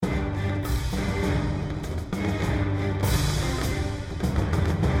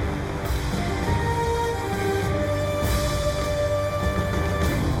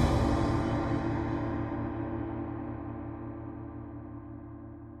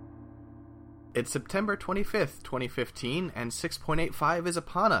It's September 25th, 2015, and 6.85 is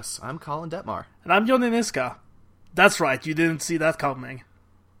upon us. I'm Colin Detmar. And I'm Johnny Niska. That's right, you didn't see that coming.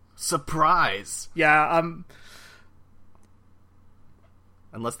 Surprise! Yeah,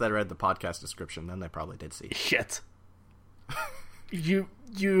 Unless they read the podcast description, then they probably did see. Shit. You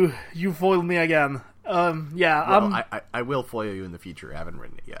foiled me again. Well, I will foil you in the future. I haven't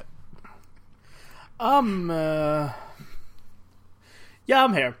written it yet. Yeah,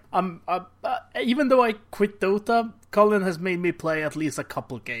 I'm here. Even though I quit Dota, Colin has made me play at least a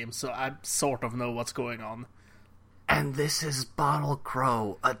couple games, so I sort of know what's going on. And this is Bottle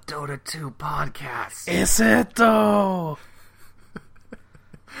Crow, a Dota 2 podcast. Is it, though?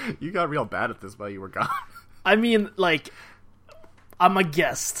 You got real bad at this while you were gone. I mean, like, I'm a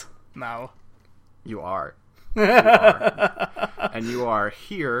guest now. You are. And you are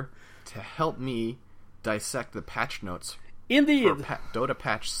here to help me dissect the patch notes. Indeed. For Dota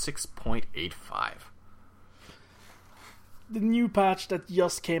patch 6.85. The new patch that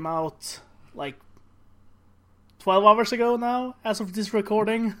just came out, like, 12 hours ago now, as of this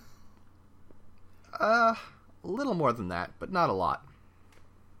recording. A little more than that, but not a lot.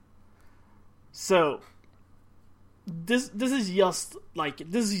 So, this is just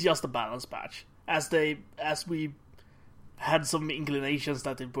a balance patch. As we had some inclinations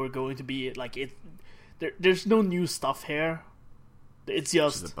that it were going to be like it. There's no new stuff here. It's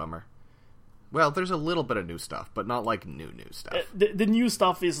just... Which is a bummer. Well, there's a little bit of new stuff, but not like new stuff. The new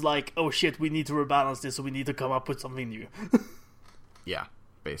stuff is like, oh shit, we need to rebalance this, so we need to come up with something new. Yeah,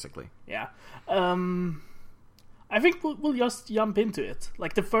 basically. Yeah. I think we'll just jump into it.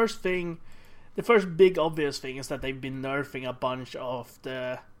 Like, the first big obvious thing is that they've been nerfing a bunch of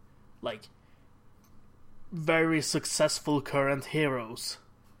the, like, very successful current heroes.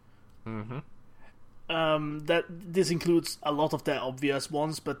 Mm-hmm. That this includes a lot of the obvious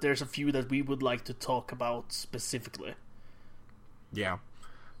ones, but there's a few that we would like to talk about specifically. Yeah.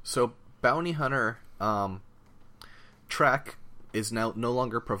 So Bounty Hunter track is now no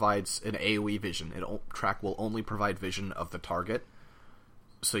longer provides an AoE vision. Track will only provide vision of the target,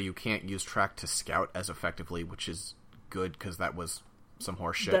 so you can't use track to scout as effectively, which is good because that was some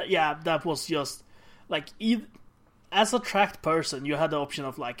horse shit. That was just like as a tracked person, you had the option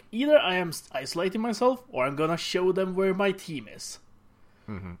of, like, either I am isolating myself, or I'm gonna show them where my team is.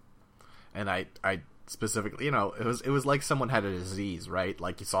 Mm-hmm. And I specifically, it was like someone had a disease, right?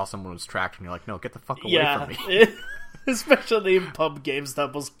 Like, you saw someone was tracked, and you're like, no, get the fuck away from me. Especially in pub games,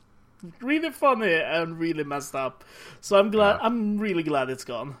 that was really funny and really messed up. So I'm really glad it's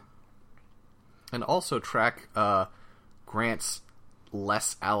gone. And also, track grants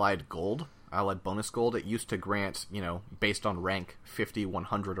less allied bonus gold. It used to grant, based on rank, 50,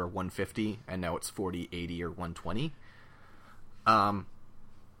 100, or 150, and now it's 40, 80, or 120.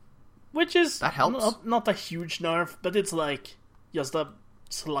 Which is that helps. Not a huge nerf, but it's like just a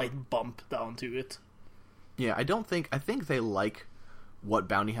slight bump down to it. Yeah, I think they like what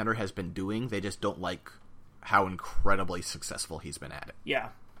Bounty Hunter has been doing. They just don't like how incredibly successful he's been at it.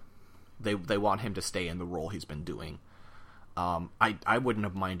 Yeah. They want him to stay in the role he's been doing. I wouldn't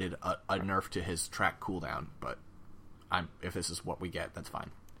have minded a nerf to his track cooldown, but if this is what we get, that's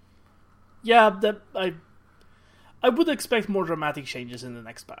fine. Yeah, I would expect more dramatic changes in the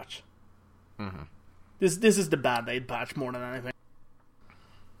next patch. Mm-hmm. This is the Band-Aid patch more than anything.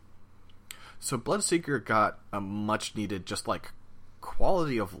 So Bloodseeker got a much needed, just like,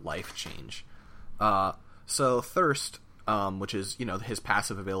 quality of life change. So Thirst, which is his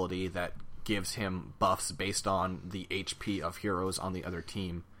passive ability that gives him buffs based on the HP of heroes on the other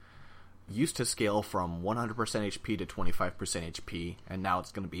team, used to scale from 100% HP to 25% HP, and now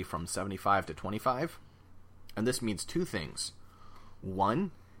it's going to be from 75 to 25. And this means two things.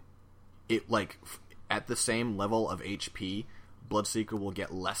 One, it, like, at the same level of HP, Bloodseeker will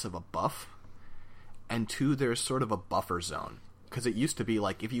get less of a buff. And two, there's sort of a buffer zone. Because it used to be,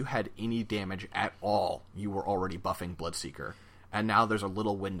 like, if you had any damage at all, you were already buffing Bloodseeker. And now there's a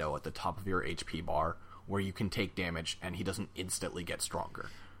little window at the top of your HP bar where you can take damage and he doesn't instantly get stronger.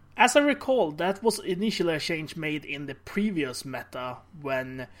 As I recall, that was initially a change made in the previous meta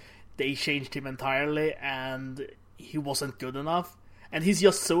when they changed him entirely and he wasn't good enough. And he's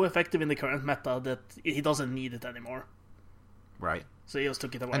just so effective in the current meta that he doesn't need it anymore. Right. So he just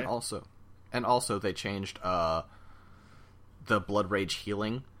took it away. And also they changed the Blood Rage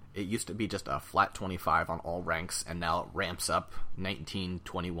healing. It used to be just a flat 25 on all ranks, and now it ramps up 19,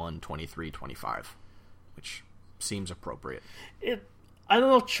 21, 23, 25, which seems appropriate. I'm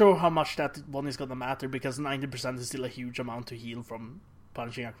not sure how much that one is going to matter, because 90% is still a huge amount to heal from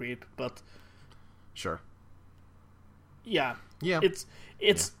punching a creep, but... Sure. Yeah. Yeah.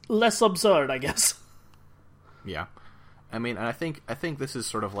 It's less absurd, I guess. Yeah. I mean, and I think this is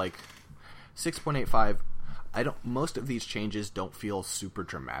sort of like 6.85. Most of these changes don't feel super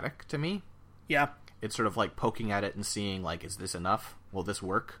dramatic to me. Yeah. It's sort of like poking at it and seeing, like, is this enough? Will this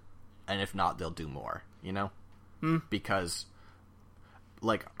work? And if not, they'll do more, you know? Because,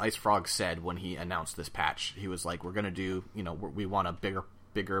 like Ice Frog said when he announced this patch, he was like, we're going to do, we want a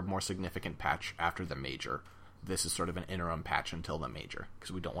bigger, more significant patch after the major. This is sort of an interim patch until the major,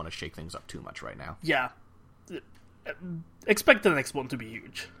 because we don't want to shake things up too much right now. Yeah. Expect the next one to be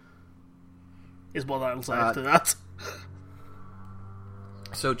huge, is what I'll say after that.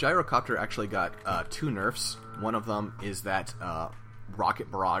 So Gyrocopter actually got 2 nerfs. One of them is that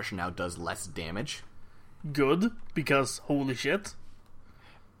Rocket Barrage now does less damage. Good, because holy shit.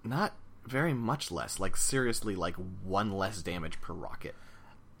 Not very much less. Like, seriously, like 1 less damage per rocket.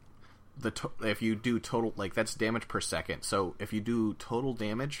 If you do total, like, that's damage per second. So if you do total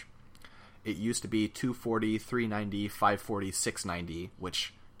damage, it used to be 240, 390, 540, 690,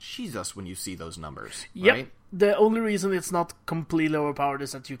 which, Jesus, when you see those numbers, yep. Right? The only reason it's not completely overpowered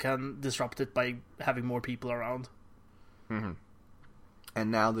is that you can disrupt it by having more people around. Mm-hmm. And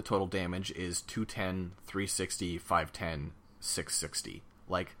now the total damage is 210, 360, 510, 660.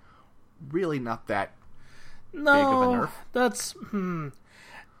 Like, really not that big of a nerf. That's...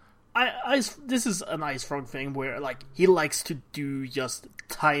 this is an Ice Frog thing where, like, he likes to do just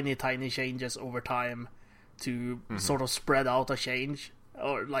tiny changes over time to sort of spread out a change,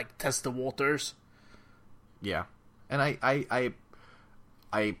 or, like, test the waters. Yeah. And I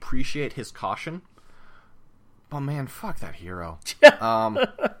appreciate his caution. But man, fuck that hero.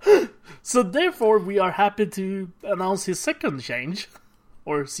 So therefore, we are happy to announce his second change.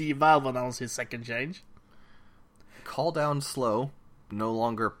 Or see Valve announce his second change. Call Down Slow no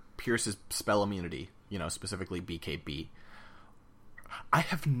longer pierces spell immunity. Specifically BKB. I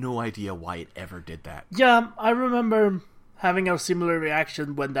have no idea why it ever did that. Yeah, I remember having a similar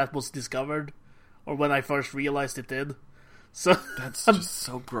reaction when that was discovered. Or when I first realized it did. So that's just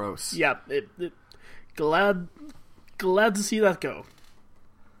so gross. Yeah, glad to see that go.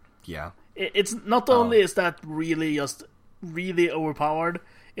 Yeah. It's not only is that really just really overpowered,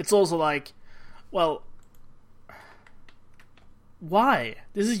 it's also like, well, why?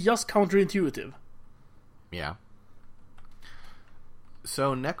 This is just counterintuitive. Yeah.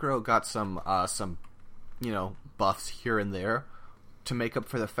 So Necro got some buffs here and there to make up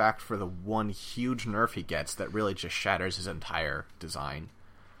for the fact for the one huge nerf he gets that really just shatters his entire design.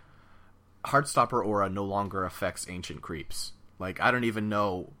 Heartstopper Aura no longer affects Ancient Creeps. Like, I don't even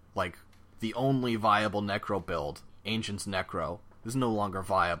know, like, the only viable Necro build, Ancient's Necro, is no longer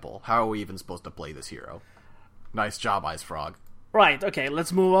viable. How are we even supposed to play this hero? Nice job, Ice Frog. Right, okay,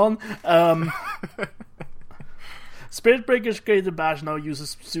 let's move on. Spirit Breaker's created bash now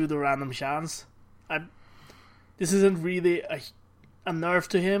uses pseudo-random chance. This isn't really a nerf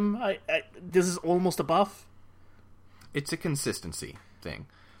to him. This is almost a buff. It's a consistency thing.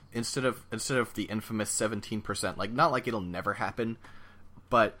 Instead of the infamous 17%, like, not like it'll never happen,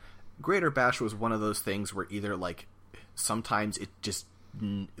 but Greater Bash was one of those things where either, like, sometimes it just,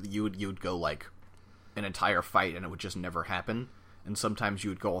 you would go, like, an entire fight and it would just never happen, and sometimes you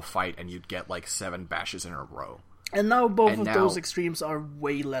would go a fight and you'd get, like, 7 bashes in a row. And now both of those extremes are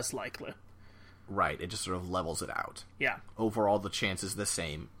way less likely. Right, it just sort of levels it out. Yeah. Overall, the chance is the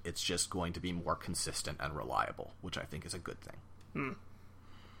same. It's just going to be more consistent and reliable, which I think is a good thing.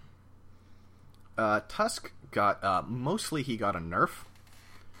 Tusk got, mostly he got a nerf.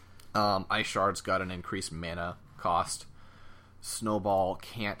 Ice Shards got an increased mana cost. Snowball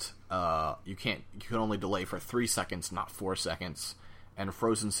can't, you can only delay for 3 seconds, not 4 seconds. And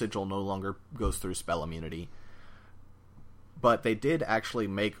Frozen Sigil no longer goes through spell immunity. But they did actually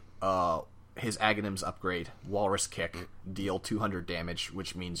make, his Aghanims upgrade, Walrus Kick, deal 200 damage,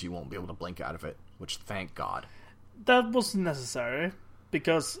 which means you won't be able to blink out of it, which, thank God. That was necessary,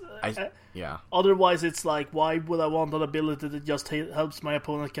 because yeah. Otherwise it's like, why would I want an ability that just helps my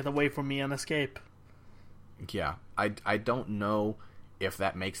opponent get away from me and escape? Yeah, I don't know if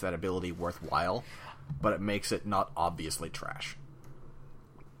that makes that ability worthwhile, but it makes it not obviously trash.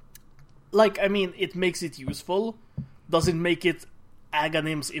 Like, I mean, it makes it useful. Does it make it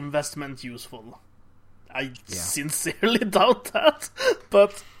Aghanim's investment useful? I sincerely doubt that,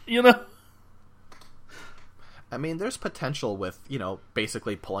 but, I mean, there's potential with,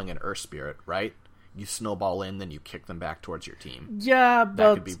 basically pulling an Earth Spirit, right? You snowball in, then you kick them back towards your team. Yeah, but...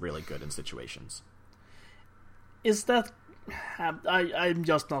 That could be really good in situations. Is that... I'm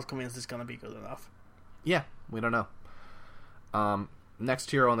just not convinced it's gonna be good enough. Yeah, we don't know.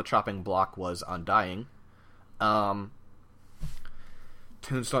 Next hero on the chopping block was Undying.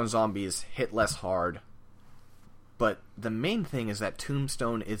 Tombstone zombies hit less hard, but the main thing is that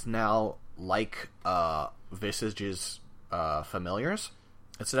Tombstone is now like Visage's familiars.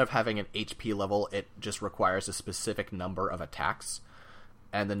 Instead of having an HP level, it just requires a specific number of attacks,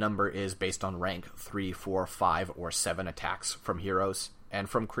 and the number is based on rank 3, 4, 5, or 7 attacks from heroes, and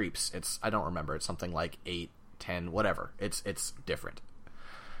from creeps, I don't remember, it's something like 8, 10, whatever. It's different.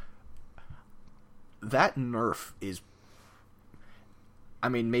 That nerf is... I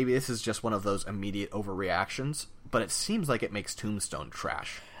mean, maybe this is just one of those immediate overreactions, but it seems like it makes Tombstone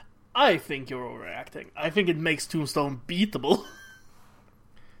trash. I think you're overreacting. I think it makes Tombstone beatable.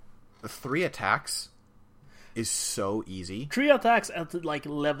 3 attacks is so easy. 3 attacks at, like,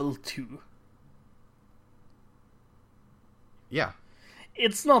 level 2. Yeah.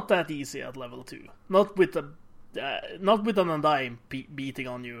 It's not that easy at level 2. Not with an Undying beating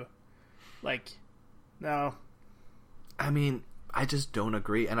on you. Like, no. I mean, I just don't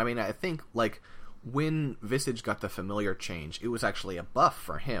agree. And I mean, I think, like, when Visage got the familiar change, it was actually a buff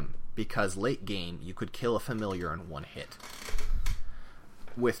for him, because late game, you could kill a familiar in 1 hit.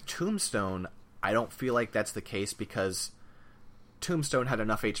 With Tombstone, I don't feel like that's the case, because Tombstone had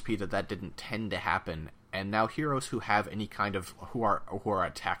enough HP that didn't tend to happen, and now heroes who have any kind of who are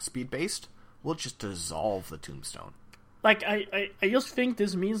attack speed based will just dissolve the Tombstone. Like, I just think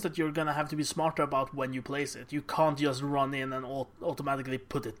this means that you're gonna have to be smarter about when you place it. You can't just run in and automatically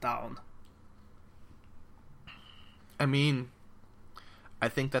put it down. I mean, I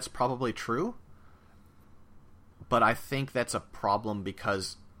think that's probably true, but I think that's a problem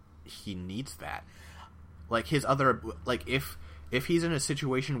because he needs that. Like, his other... Like, if he's in a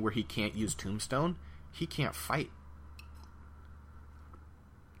situation where he can't use Tombstone, he can't fight.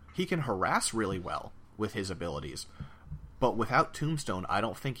 He can harass really well with his abilities, but without Tombstone, I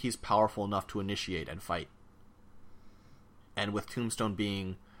don't think he's powerful enough to initiate and fight. And with Tombstone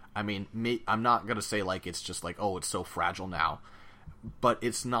being... I mean, I'm not going to say, like, it's just like, oh, it's so fragile now. But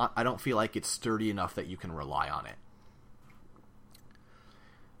it's not... I don't feel like it's sturdy enough that you can rely on it.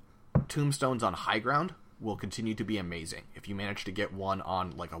 Tombstones on high ground will continue to be amazing. If you manage to get one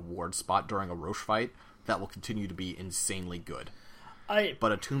on, like, a ward spot during a Roche fight, that will continue to be insanely good.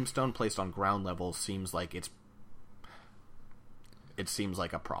 But a Tombstone placed on ground level seems like it seems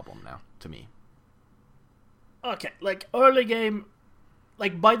like a problem now, to me. Okay, like, early game...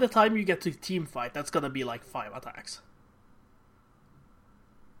 Like, by the time you get to team fight, that's gonna be, like, 5 attacks.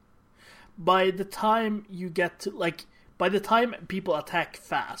 By the time you get to, like... By the time people attack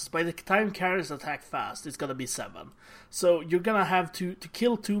fast, by the time carriers attack fast, it's gonna be 7. So you're gonna have to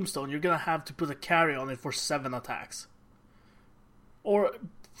kill Tombstone, you're gonna have to put a carry on it for 7 attacks. Or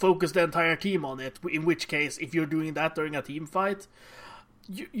focus the entire team on it, in which case, if you're doing that during a team fight...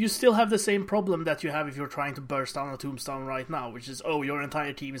 You still have the same problem that you have if you're trying to burst down a Tombstone right now, which is, oh, your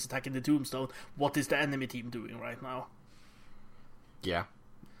entire team is attacking the Tombstone. What is the enemy team doing right now? Yeah.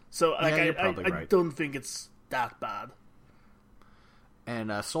 So, like, yeah, I right. don't think it's that bad.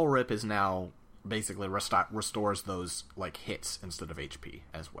 And Soul Rip is now basically restores those, like, hits instead of HP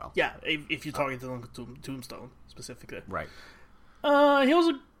as well. Yeah, if you target it on Tombstone specifically. Right. He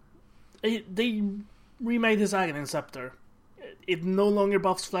also... They remade his Aghanim Scepter. It no longer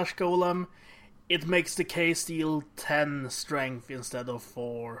buffs Flesh Golem. It makes the K-Steel 10 strength instead of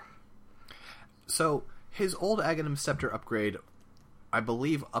 4. So, his old Aghanim Scepter upgrade, I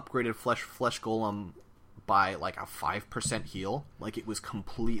believe, upgraded Flesh Golem by, like, a 5% heal. Like, it was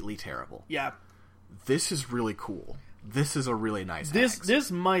completely terrible. Yeah. This is really cool. This is a really nice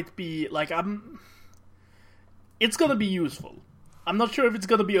This might be, like, it's gonna be useful. I'm not sure if it's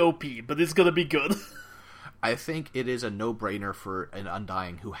gonna be OP, but it's gonna be good. I think it is a no-brainer for an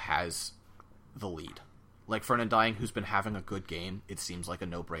Undying who has the lead. Like, for an Undying who's been having a good game, it seems like a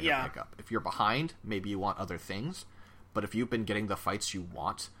no-brainer pickup. If you're behind, maybe you want other things, but if you've been getting the fights you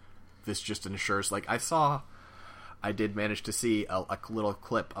want, this just ensures... Like, I did manage to see a little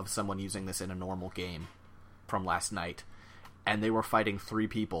clip of someone using this in a normal game from last night, and they were fighting 3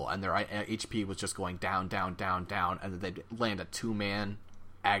 people, and their HP was just going down, down, down, down, and then they'd land a 2-man...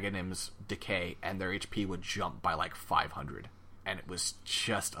 Aghanim's Decay, and their HP would jump by like 500, and it was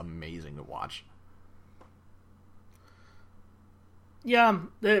just amazing to watch. Yeah,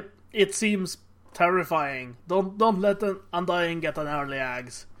 it seems terrifying. Don't let an Undying get an early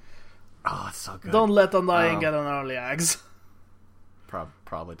Ags. Oh, it's so good. Don't let Undying get an early Ags.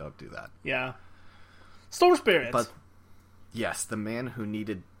 Probably don't do that. Yeah. Storm Spirit. But yes, the man who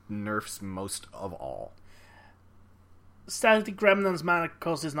needed nerfs most of all. Static Remnant's mana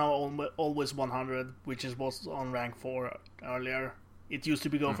cost is now always 100, which was on rank 4 earlier. It used to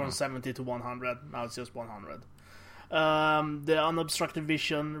be go from 70 to 100, now it's just 100. The unobstructed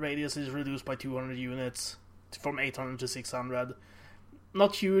vision radius is reduced by 200 units from 800 to 600.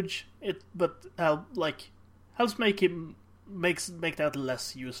 Not huge, but helps make that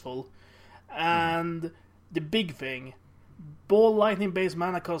less useful. And the big thing, ball lightning based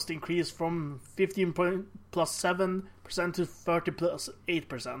mana cost increased from 15 plus 7% to 30 plus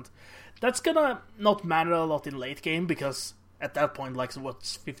 8%. That's gonna not matter a lot in late game, because at that point,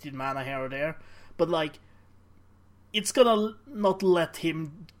 what's 15 mana here or there? But it's gonna not let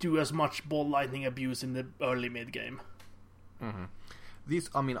him do as much ball lightning abuse in the early mid game.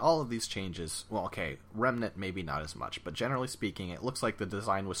 All of these changes, well, okay, Remnant maybe not as much, but generally speaking, it looks like the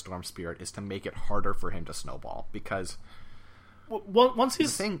design with Storm Spirit is to make it harder for him to snowball, because once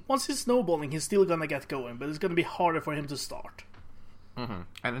he's snowballing, he's still gonna get going, but it's gonna be harder for him to start. And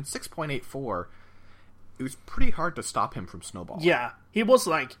in 6.84, it was pretty hard to stop him from snowballing. Yeah, he was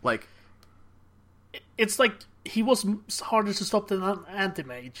it's like he was harder to stop than an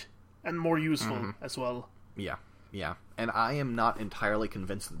anti-mage, and more useful as well. Yeah, and I am not entirely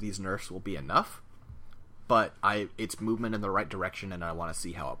convinced that these nerfs will be enough, but it's movement in the right direction, and I want to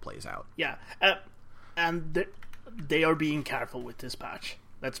see how it plays out. Yeah, and they are being careful with this patch.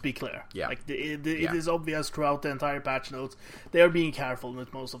 Let's be clear. Yeah. It is obvious throughout the entire patch notes. They are being careful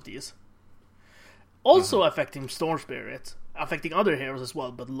with most of these. Also affecting Storm Spirit, affecting other heroes as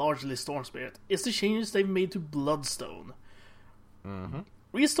well, but largely Storm Spirit, is the changes they've made to Bloodstone.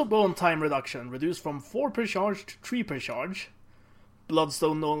 Respawn time reduction reduced from 4 per charge to 3 per charge.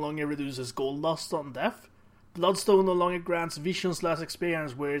 Bloodstone no longer reduces gold dust on death. Bloodstone no longer grants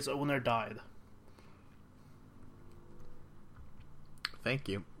vision/experience where its owner died. Thank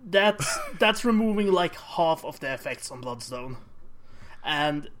you. That's removing half of the effects on Bloodstone.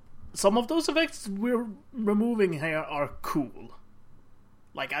 And some of those effects we're removing here are cool.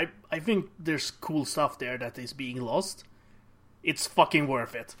 I think there's cool stuff there that is being lost. It's fucking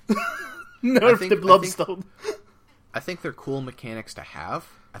worth it. Nerf the Bloodstone. I think they're cool mechanics to have.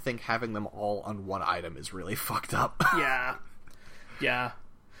 I think having them all on one item is really fucked up. Yeah.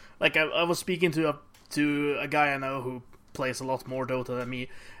 I was speaking to a guy I know who plays a lot more Dota than me,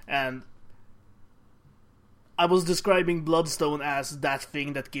 and I was describing Bloodstone as that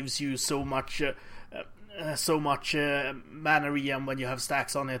thing that gives you so much mana rem when you have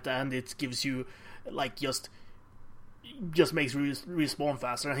stacks on it, and it gives you just makes respawn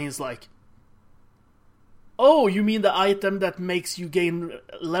faster. And he's like, "Oh, you mean the item that makes you gain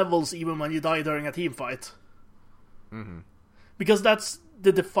levels even when you die during a team fight?" Because that's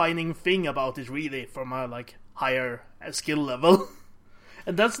the defining thing about it, really, from a higher skill level.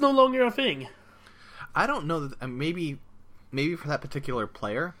 And that's no longer a thing. I don't know that maybe for that particular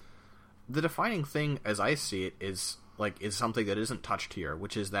player, the defining thing as I see it is something that isn't touched here,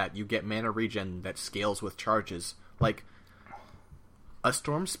 which is that you get mana regen that scales with charges. A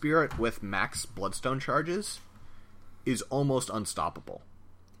Storm Spirit with max Bloodstone charges is almost unstoppable.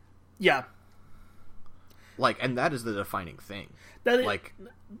 Yeah. And that is the defining thing.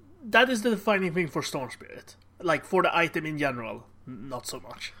 That is the defining thing for Storm Spirit. For the item in general, not so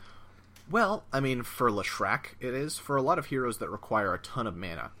much. Well, for Leshrac, it is. For a lot of heroes that require a ton of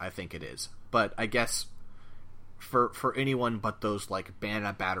mana, I think it is. But I guess for anyone but those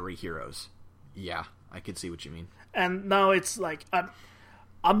mana battery heroes, yeah, I can see what you mean. And now it's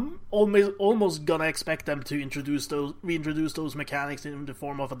I'm almost gonna expect them to reintroduce those mechanics in the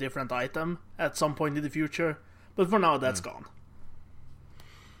form of a different item at some point in the future. But for now, that's gone.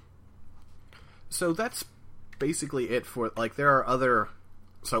 So that's basically it for there are other.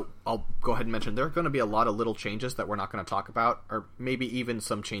 So I'll go ahead and mention there are going to be a lot of little changes that we're not going to talk about, or maybe even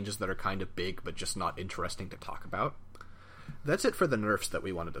some changes that are kind of big but just not interesting to talk about. That's it for the nerfs that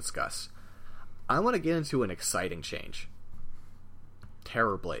we want to discuss. I want to get into an exciting change.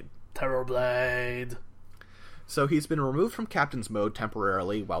 Terrorblade. So he's been removed from Captain's Mode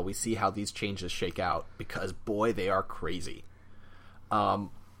temporarily while we see how these changes shake out, because boy, they are crazy.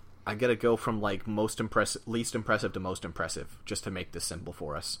 I gotta go from least impressive to most impressive, just to make this simple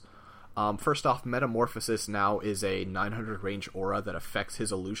for us. First off, Metamorphosis now is a 900 range aura that affects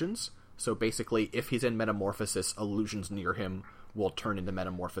his illusions. So basically, if he's in Metamorphosis, illusions near him will turn into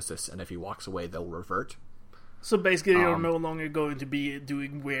Metamorphosis, and if he walks away, they'll revert. So basically, you're no longer going to be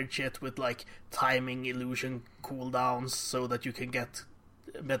doing weird shit with timing illusion cooldowns so that you can get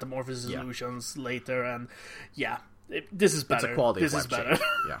Metamorphosis illusions later. And this is better. It's a quality this of is life better.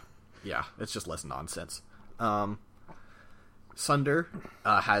 Change. Yeah, it's just less nonsense. Sunder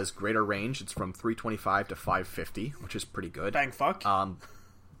has greater range. It's from 325 to 550, which is pretty good. Bang fuck.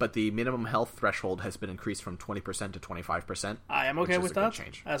 But the minimum health threshold has been increased from 20% to 25%. I am okay with that.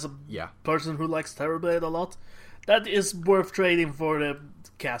 Change. As a person who likes Terrorblade a lot, That is worth trading for the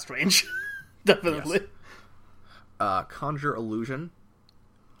cast range. Definitely. Yes. Conjure Illusion.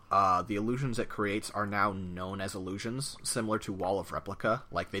 The illusions it creates are now known as illusions, similar to Wall of Replica.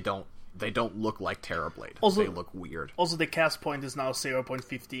 Like, they don't look like Terrorblade. Also, they look weird. Also, the cast point is now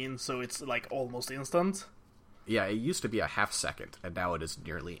 0.15, so it's like almost instant. Yeah, it used to be a half second, and now it is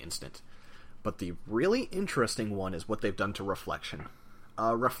nearly instant. But the really interesting one is what they've done to Reflection.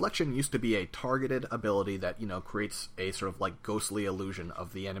 Reflection used to be a targeted ability that, creates a sort of like ghostly illusion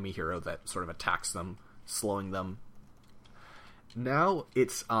of the enemy hero that sort of attacks them, slowing them. Now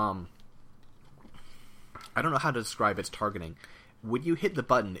it's, I don't know how to describe its targeting. When you hit the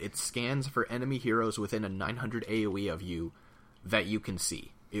button, it scans for enemy heroes within a 900 AoE of you that you can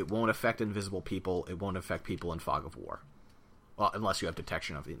see. It won't affect invisible people. It won't affect people in Fog of War. Well, unless you have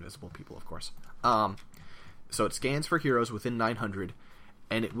detection of the invisible people, of course. So it scans for heroes within 900,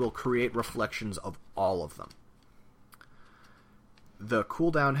 and it will create reflections of all of them. The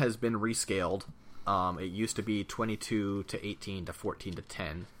cooldown has been rescaled. It used to be 22 to 18 to 14 to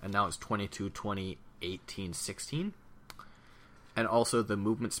 10, and now it's 22, 20, 18, 16. And also the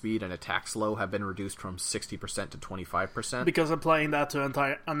movement speed and attack slow have been reduced from 60% to 25%. Because applying that to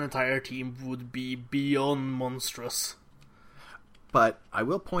an entire team would be beyond monstrous. But I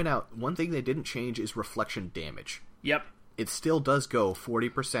will point out, one thing they didn't change is reflection damage. Yep. It still does go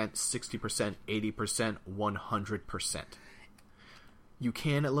 40%, 60%, 80%, 100%. You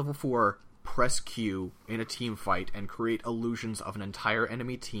can, at level 4, press Q in a team fight and create illusions of an entire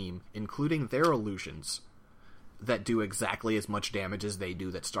enemy team, including their illusions, that do exactly as much damage as they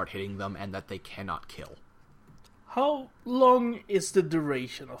do that start hitting them and that they cannot kill. How long is the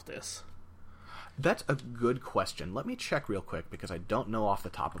duration of this? That's a good question. Let me check real quick because I don't know off the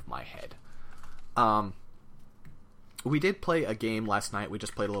top of my head. We did play a game last night. We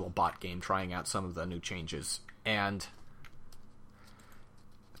just played a little bot game trying out some of the new changes, and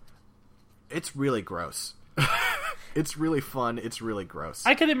it's really gross. It's really fun. It's really gross.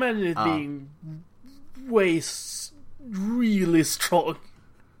 I can imagine it being really strong.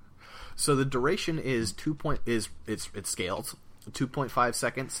 So the duration is it's scaled 2.5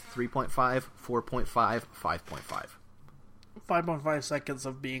 seconds, 3.5, 4.5, 5.5. 5.5 seconds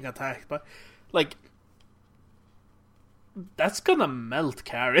of being attacked, but like that's gonna melt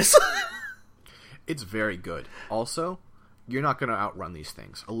Karis. It's very good. Also, you're not gonna outrun these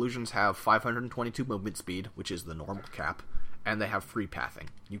things. Illusions have 522 movement speed, which is the normal cap, and they have free pathing.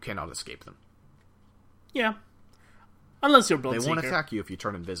 You cannot escape them. Yeah. Unless you're Bloodseeker. They won't attack you if you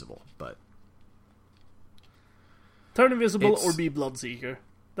turn invisible, but... Turn invisible or be Bloodseeker.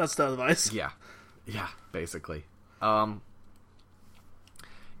 That's the advice. Yeah, basically. Yeah,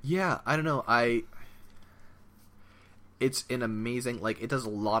 I don't know, It's an amazing... Like, it does a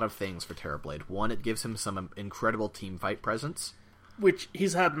lot of things for Terrorblade. One, it gives him some incredible teamfight presence. Which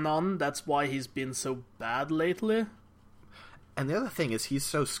he's had none, that's why he's been so bad lately. And the other thing is he's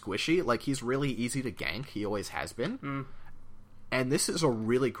so squishy, like he's really easy to gank, he always has been. And this is a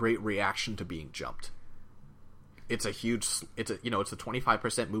really great reaction to being jumped. It's a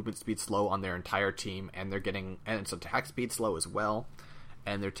 25% movement speed slow on their entire team, and it's attack speed slow as well,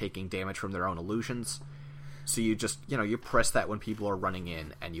 and they're taking damage from their own illusions. So you just, you press that when people are running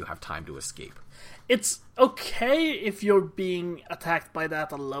in, and you have time to escape. It's okay if you're being attacked by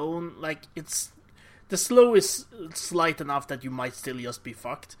that alone, like, the slow is slight enough that you might still just be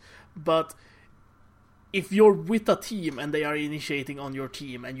fucked, but if you're with a team and they are initiating on your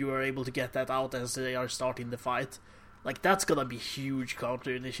team and you are able to get that out as they are starting the fight, like, that's gonna be huge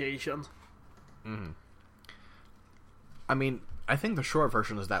counter-initiation. Mm-hmm. I mean, I think the short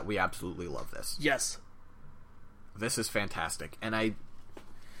version is that we absolutely love this. Yes. This is fantastic, and I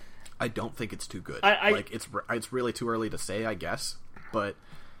don't think it's too good. It's really too early to say, I guess, but...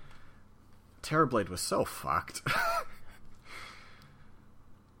 Terrorblade was so fucked.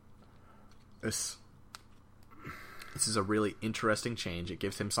 This is a really interesting change. It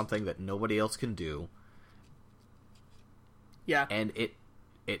gives him something that nobody else can do. Yeah. And it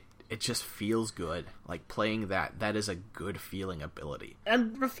just feels good. Like, playing that is a good feeling ability.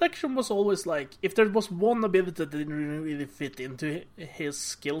 And Reflection was always like, if there was one ability that didn't really fit into his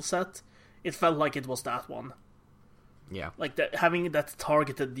skill set, it felt like it was that one. Yeah. Like, having that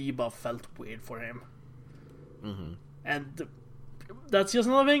targeted debuff felt weird for him. Mm-hmm. And that's just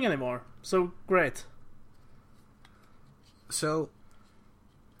not a thing anymore. So, great. So,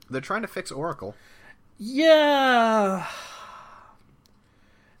 they're trying to fix Oracle. Yeah.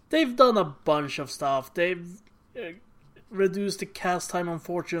 They've done a bunch of stuff. They've reduced the cast time on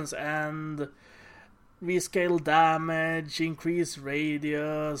Fortunes and rescale damage, increase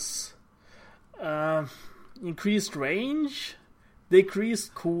radius. increased range,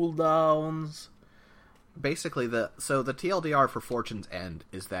 decreased cooldowns. Basically, the TLDR for Fortune's End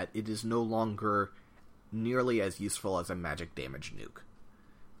is that it is no longer nearly as useful as a magic damage nuke.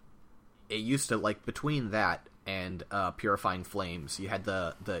 It used to, like, between that and Purifying Flames, you had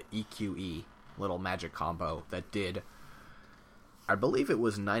the EQE little magic combo that did, I believe it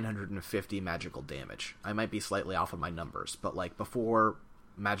was 950 magical damage. I might be slightly off of my numbers, but, like, before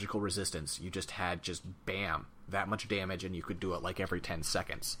magical resistance, you just had bam, that much damage, and you could do it, like, every 10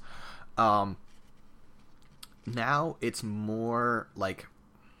 seconds. Now, it's more, like,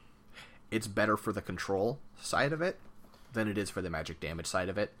 it's better for the control side of it than it is for the magic damage side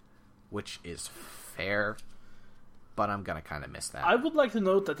of it, which is fair, but I'm gonna kind of miss that. I would like to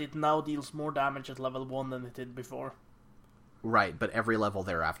note that it now deals more damage at level 1 than it did before. Right, but every level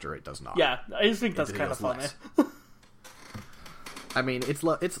thereafter it does not. Yeah, I just think that's kind of funny. I mean,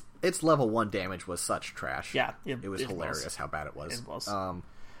 its level 1 damage was such trash. Yeah, it was hilarious how bad it was. It was.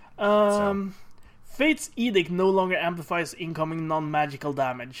 So. Fate's Edict no longer amplifies incoming non-magical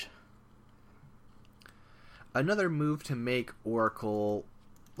damage. Another move to make Oracle,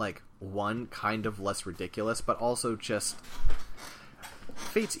 like, one, kind of less ridiculous, but also just...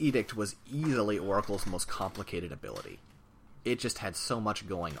 Fate's Edict was easily Oracle's most complicated ability. It just had so much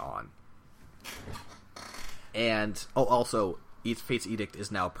going on. And, also, Fate's Edict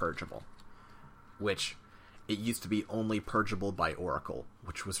is now purgeable. Which, it used to be only purgeable by Oracle,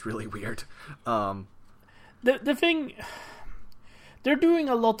 which was really weird. The thing... They're doing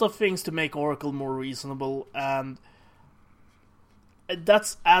a lot of things to make Oracle more reasonable, and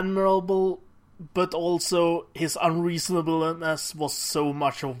that's admirable, but also his unreasonableness was so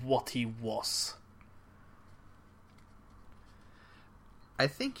much of what he was. I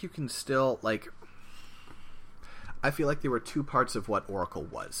think you can still, like... I feel like there were two parts of what Oracle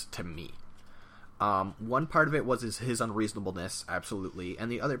was, to me. One part of it was his unreasonableness, absolutely,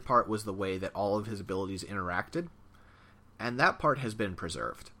 and the other part was the way that all of his abilities interacted, and that part has been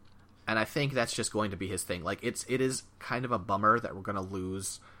preserved. And I think that's just going to be his thing. Like, it is kind of a bummer that we're going to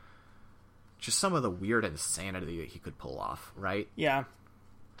lose just some of the weird insanity that he could pull off, right? Yeah.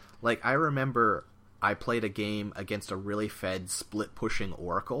 Like, I remember I played a game against a really fed split-pushing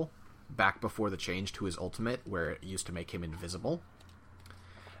Oracle back before the change to his ultimate, where it used to make him invisible.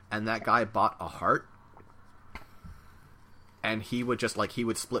 And that guy bought a heart, and he would just, like, he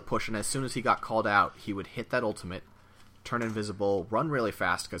would split push, and as soon as he got called out, he would hit that ultimate, turn invisible, run really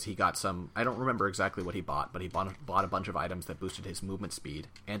fast, because he got some, I don't remember exactly what he bought, but he bought a bunch of items that boosted his movement speed,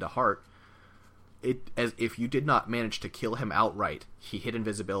 and a heart. As if you did not manage to kill him outright, he hit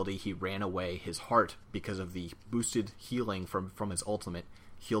invisibility, he ran away, his heart, because of the boosted healing from his ultimate,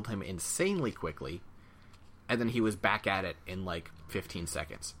 healed him insanely quickly, and then he was back at it in, like, 15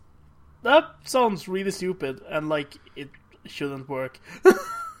 seconds. That sounds really stupid, and, like, it shouldn't work.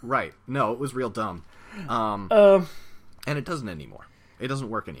 Right. No, it was real dumb. And it doesn't anymore. It doesn't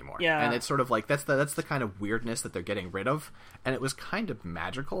work anymore. Yeah. And it's sort of like, that's the kind of weirdness that they're getting rid of, and it was kind of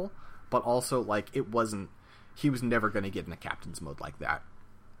magical, but also, like, it wasn't... He was never going to get in a captain's mode like that.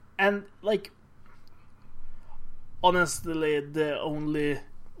 And, like... Honestly, the only...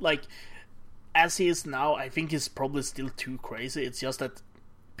 Like... As he is now, I think he's probably still too crazy. It's just that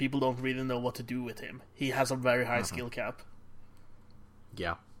people don't really know what to do with him. He has a very high skill cap.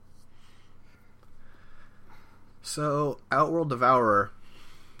 Yeah. So, Outworld Devourer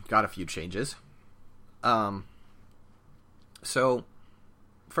got a few changes. So,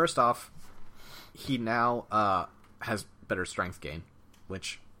 first off, he now has better strength gain,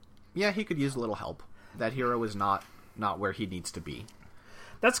 which, yeah, he could use a little help. That hero is not where he needs to be.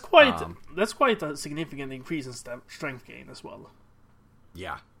 That's quite a significant increase in strength gain as well.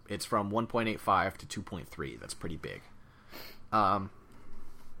 Yeah, it's from 1.85 to 2.3. That's pretty big.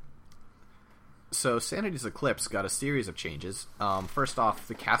 So Sanity's Eclipse got a series of changes. First off,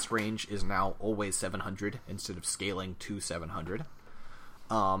 the cast range is now always 700 instead of scaling to 700.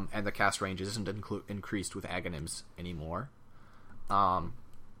 And the cast range isn't increased with Aghanims anymore.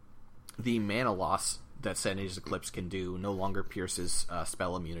 The mana loss that Sanity's Eclipse can do no longer pierces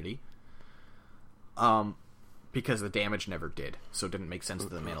spell immunity. Because the damage never did, so it didn't make sense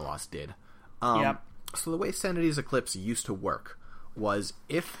that the mana loss did. Yep. So the way Sanity's Eclipse used to work was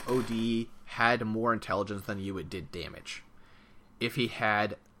if OD had more intelligence than you, it did damage. If he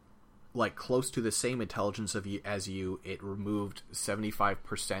had, like, close to the same intelligence as you, it removed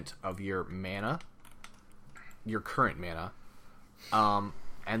 75% of your mana, your current mana.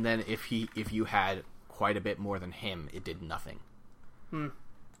 And then if you had quite a bit more than him, it did nothing.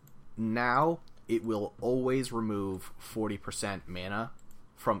 Now it will always remove 40% mana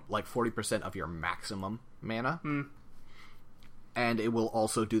from, like, 40% of your maximum mana. And it will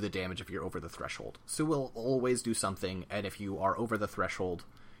also do the damage if you're over the threshold. So it will always do something, and if you are over the threshold,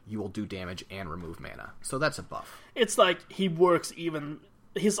 you will do damage and remove mana. So that's a buff. It's like he works even...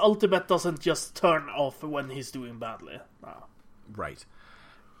 His ultimate doesn't just turn off when he's doing badly. No. Right.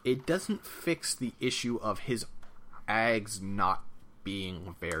 It doesn't fix the issue of his Ags not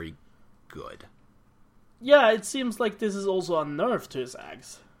being very good. Yeah, it seems like this is also a nerf to his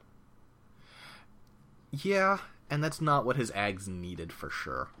Ags. Yeah, and that's not what his Ags needed for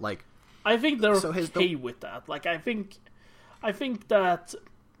sure. Like, I think they're okay with that. Like, I think that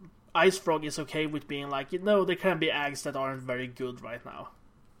Ice Frog is okay with being like, there can be Ags that aren't very good right now.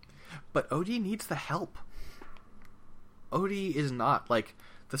 But Odie needs the help. Odie is not, like,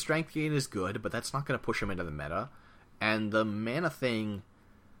 the strength gain is good, but that's not going to push him into the meta. And the mana thing,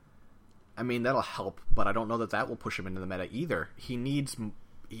 I mean, that'll help, but I don't know that will push him into the meta either. He needs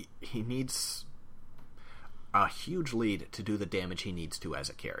a huge lead to do the damage he needs to as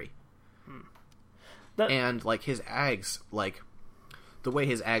a carry. And, like, his Ags, like, the way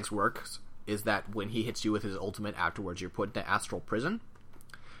his Ags works is that when he hits you with his ultimate afterwards, you're put into Astral Prison.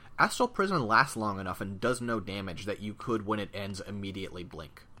 Astral Prison lasts long enough and does no damage that you could, when it ends, immediately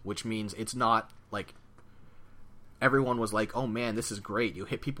blink. Which means it's not, like... Everyone was like, oh man, this is great. You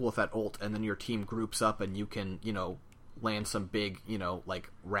hit people with that ult, and then your team groups up and you can, land some big, like,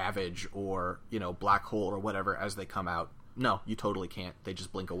 Ravage or, Black Hole or whatever as they come out. No, you totally can't. They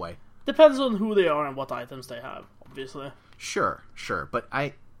just blink away. Depends on who they are and what items they have, obviously. Sure. But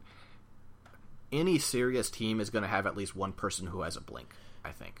any serious team is going to have at least one person who has a blink,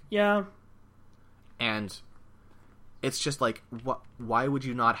 I think. Yeah. And it's just like, why would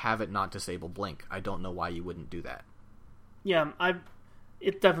you not have it not disable blink? I don't know why you wouldn't do that. Yeah,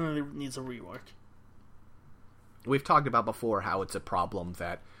 it definitely needs a rework. We've talked about before how it's a problem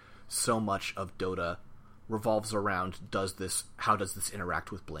that so much of Dota revolves around how does this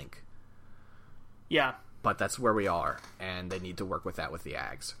interact with blink? Yeah. But that's where we are, and they need to work with that with the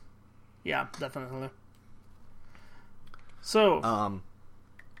Ags. Yeah, definitely. So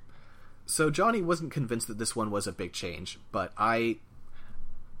Johnny wasn't convinced that this one was a big change, but I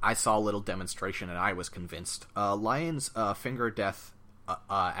saw a little demonstration and I was convinced. Lion's Finger Death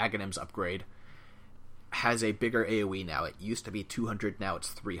Aghanims upgrade has a bigger AoE now. It used to be 200, now it's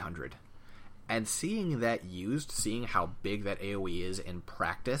 300. And seeing that used, seeing how big that AoE is in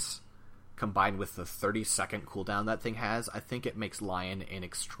practice, combined with the 30-second cooldown that thing has, I think it makes Lion an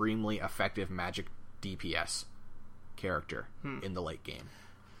extremely effective magic DPS character in the late game.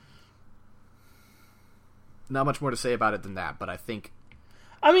 Not much more to say about it than that, but I think...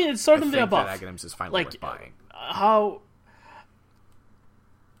 I mean, it's certainly a buff. that Aghanims is finally worth buying. How...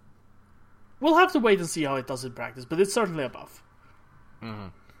 We'll have to wait and see how it does in practice, but it's certainly a buff. Mm-hmm.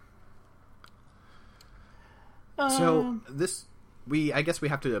 So, I guess we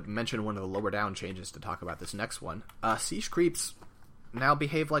have to mention one of the lower down changes to talk about this next one. Siege creeps now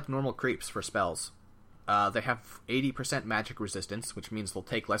behave like normal creeps for spells. They have 80% magic resistance, which means they'll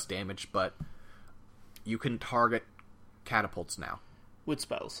take less damage, but you can target catapults now. With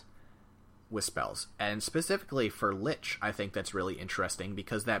spells. And specifically for Lich, I think that's really interesting,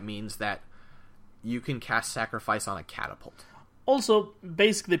 because that means that you can cast Sacrifice on a catapult. Also,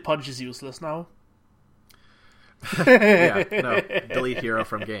 basically Punch is useless now. Yeah, no, delete hero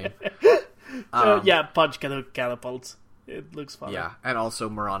from game. Yeah, Punch can catapults. It looks fun. Yeah, and also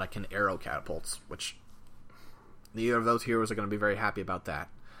Mirana can arrow catapults, which neither of those heroes are going to be very happy about that.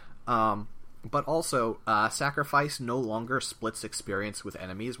 But also, Sacrifice no longer splits experience with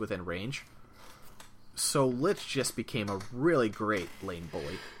enemies within range. So Lich just became a really great lane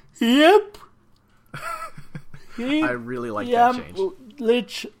bully. Yep. I really like that change.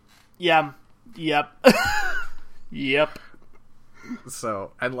 Lich. Yeah. Yep. Yep.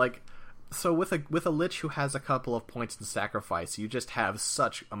 So with a Lich who has a couple of points in Sacrifice, you just have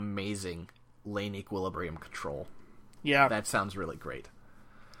such amazing lane equilibrium control. Yeah. That sounds really great.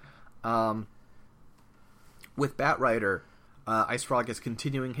 With Batrider, Ice Frog is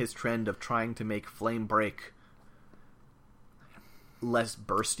continuing his trend of trying to make Flame Break less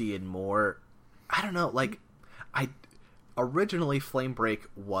bursty and more... I don't know, originally Flame Break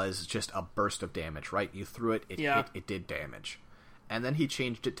was just a burst of damage, right? You threw it, it did damage. And then he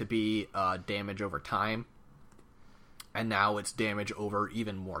changed it to be damage over time, and now it's damage over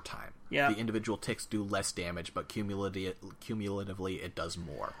even more time. Yeah. The individual ticks do less damage, but cumulatively it does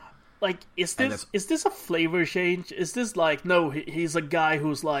more. Like, is this a flavor change? Is this like, no, he's a guy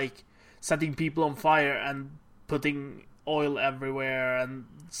who's like setting people on fire and putting oil everywhere and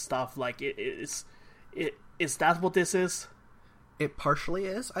stuff? Like, is that what this is? It partially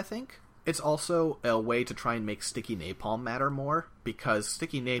is, I think. It's also a way to try and make sticky napalm matter more, because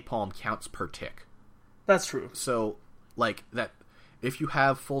sticky napalm counts per tick. That's true. So, like, that if you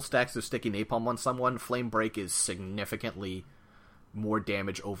have full stacks of sticky napalm on someone, Flame Break is significantly more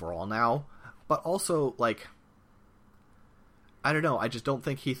damage overall now. But also, like, I don't know, I just don't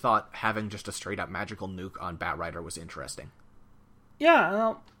think he thought having just a straight-up magical nuke on Batrider was interesting.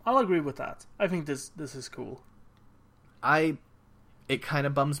 Yeah, I'll agree with that. I think this is cool. It kind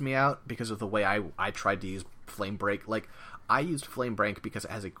of bums me out because of the way I tried to use Flame Break. Like, I used Flame Break because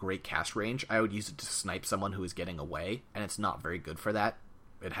it has a great cast range. I would use it to snipe someone who is getting away, and it's not very good for that.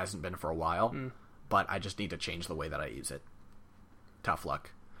 It hasn't been for a while, but I just need to change the way that I use it. Tough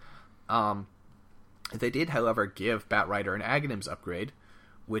luck. They did, however, give Batrider an Aghanim's upgrade,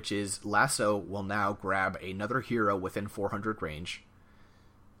 which is Lasso will now grab another hero within 400 range,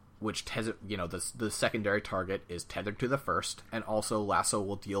 which the secondary target is tethered to the first, and also Lasso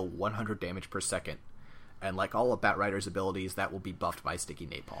will deal 100 damage per second. And like all of Batrider's abilities, that will be buffed by Sticky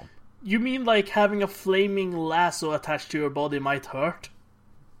Napalm. You mean like having a flaming lasso attached to your body might hurt?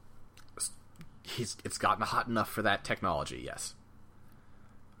 It's gotten hot enough for that technology, yes.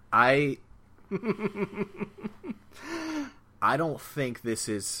 I don't think this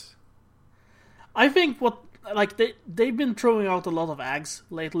is... I think they've been throwing out a lot of Ags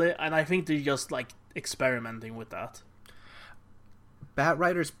lately, and I think they're just, like, experimenting with that.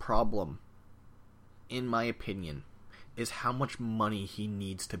 Batrider's problem, in my opinion, is how much money he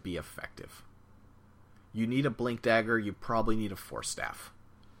needs to be effective. You need a Blink Dagger, you probably need a Force Staff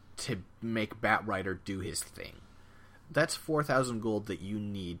to make Batrider do his thing. That's 4,000 gold that you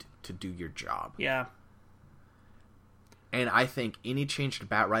need to do your job. Yeah. And I think any change to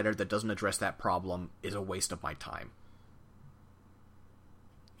Batrider that doesn't address that problem is a waste of my time.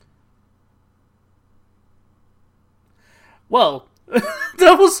 Well,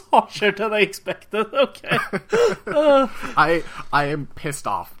 that was harsher than I expected. Okay. I am pissed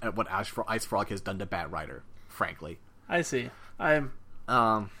off at what Ice Frog has done to Batrider, frankly. I see. Yeah.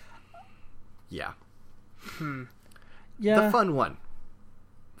 Yeah. The fun one.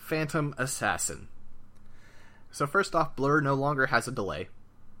 Phantom Assassin. So first off, Blur no longer has a delay.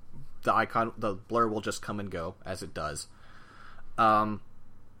 The blur will just come and go, as it does.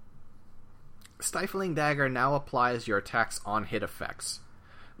 Stifling Dagger now applies your attacks on hit effects.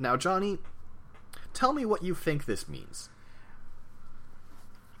 Now, Johnny, tell me what you think this means.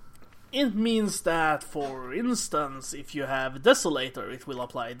 It means that, for instance, if you have Desolator, it will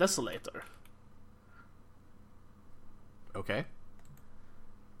apply Desolator. Okay.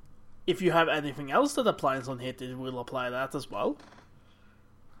 If you have anything else that applies on hit, it will apply that as well.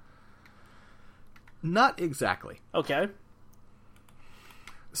 Not exactly. Okay.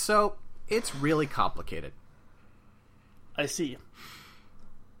 So, it's really complicated. I see.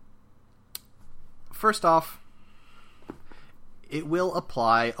 First off, it will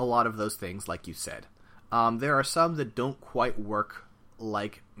apply a lot of those things, like you said. There are some that don't quite work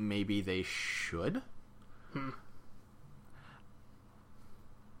like maybe they should.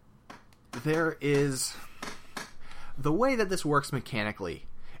 There is... The way that this works mechanically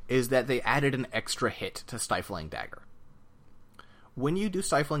is that they added an extra hit to Stifling Dagger. When you do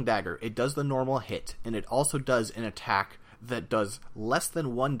Stifling Dagger, it does the normal hit, and it also does an attack that does less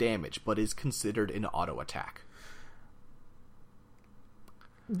than 1 damage, but is considered an auto attack.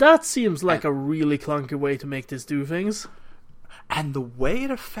 That seems like a really clunky way to make this do things. And the way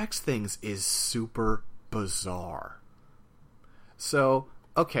it affects things is super bizarre. So...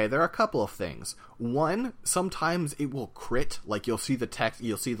 Okay, there are a couple of things. One, sometimes it will crit, like you'll see the text,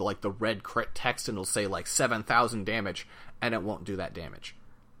 you'll see the red crit text and it'll say 7,000 damage, and it won't do that damage.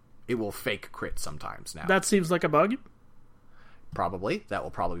 It will fake crit sometimes now. That seems like a bug. Probably. That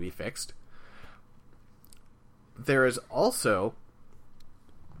will probably be fixed. There is also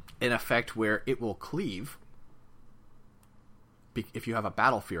an effect where it will cleave. If you have a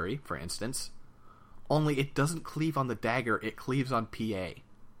Battle Fury, for instance. Only it doesn't cleave on the dagger, it cleaves on PA.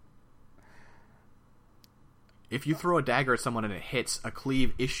 If you throw a dagger at someone and it hits, a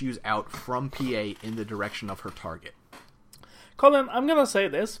cleave issues out from PA in the direction of her target. Colin, I'm gonna say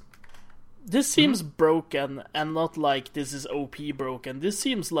this. This seems broken, and not like this is OP broken. This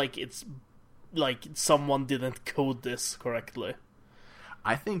seems like it's like someone didn't code this correctly.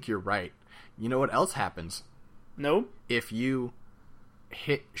 I think you're right. You know what else happens? No? If you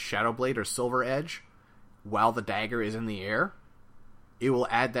hit Shadowblade or Silver Edge while the dagger is in the air, it will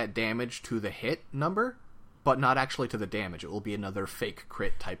add that damage to the hit number, but not actually to the damage. It will be another fake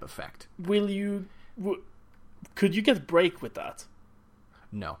crit type effect. Could you get break with that?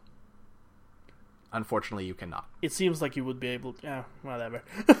 No. Unfortunately, you cannot. It seems like you would be able to... Yeah, whatever.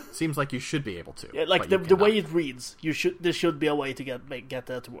 Seems like you should be able to. Yeah, like, the way it reads, there should be a way to get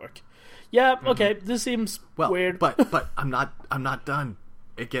that to work. Yeah, okay, this seems weird. But I'm not done.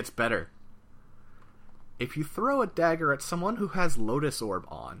 It gets better. If you throw a dagger at someone who has Lotus Orb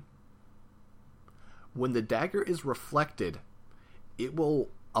on, when the dagger is reflected, it will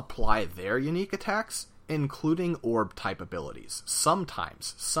apply their unique attacks, including orb-type abilities.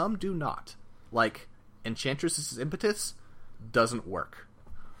 Sometimes. Some do not. Like, Enchantress's Impetus doesn't work.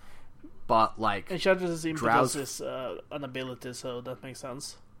 But, like... Enchantress's Impetus is an ability, so that makes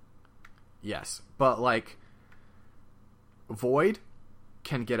sense. Yes. But, like, Void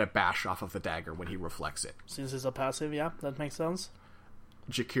can get a bash off of the dagger when he reflects it. Since it's a passive, yeah, that makes sense.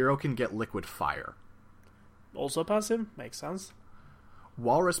 Jakiro can get Liquid Fire. Also passive? Makes sense.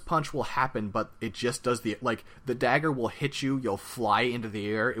 Walrus Punch will happen, but it just does the... Like, the dagger will hit you, you'll fly into the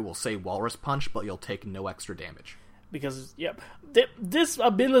air, it will say Walrus Punch, but you'll take no extra damage. Because, yeah, this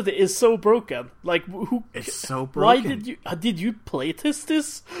ability is so broken. Like, who... It's so broken. Why did you playtest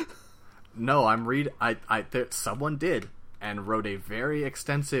this? No, someone did, and wrote a very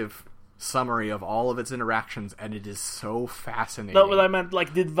extensive summary of all of its interactions, and it is so fascinating. No, but I meant,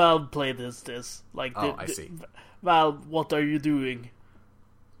 like, did Valve playtest this? Like, I see. Valve, what are you doing?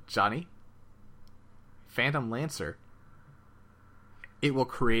 Johnny, Phantom Lancer, it will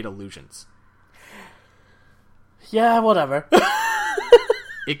create illusions. Yeah, whatever.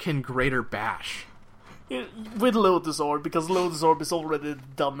 It can greater bash. With Lotus Orb, because Lotus Orb is already the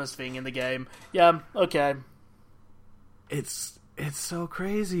dumbest thing in the game. Yeah, okay. It's so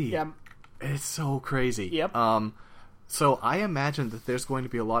crazy. Yeah. It's so crazy. Yep. So I imagine that there's going to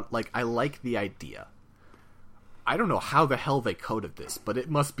be a lot... Like, I like the idea. I don't know how the hell they coded this, but it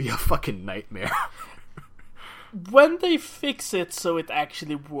must be a fucking nightmare. When they fix it so it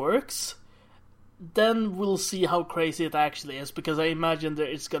actually works, then we'll see how crazy it actually is, because I imagine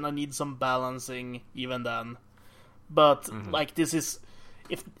that it's gonna need some balancing even then. But, like, this is...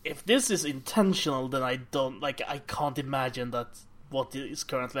 If this is intentional, then I can't imagine that what is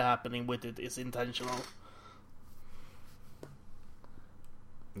currently happening with it is intentional.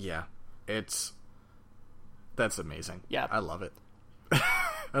 Yeah. That's amazing. Yeah. I love it.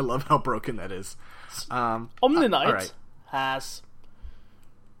 I love how broken that is. Omni Knight right. has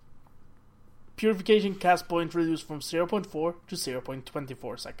Purification cast point reduced from 0.4 to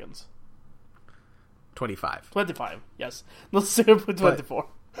 0.24 seconds. 25, yes. Not 0.24.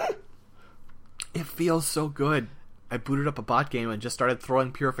 It feels so good. I booted up a bot game and just started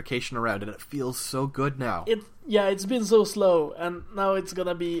throwing Purification around, and it feels so good now. It's been so slow, and now it's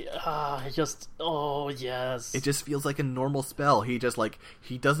gonna be, oh, yes. It just feels like a normal spell. He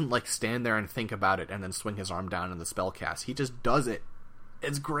doesn't, stand there and think about it and then swing his arm down in the spell cast. He just does it.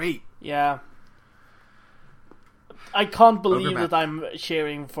 It's great. Yeah. I can't believe that I'm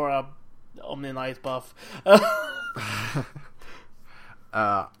cheering for a Omni Knight buff.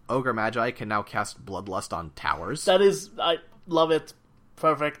 Ogre Magi can now cast Bloodlust on towers. I love it.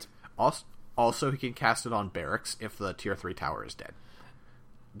 Perfect. Also, he can cast it on barracks if the tier 3 tower is dead.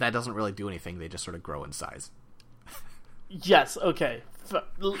 That doesn't really do anything, they just sort of grow in size. Yes, okay.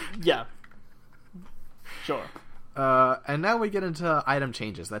 Yeah. Sure. And now we get into item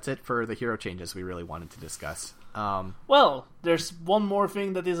changes. That's it for the hero changes we really wanted to discuss. Well, there's one more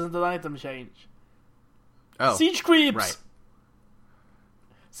thing that isn't an item change. Oh, Siege creeps! Right.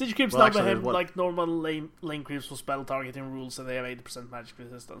 Siege creeps now behave like normal lane creeps for spell targeting rules, and they have 80% magic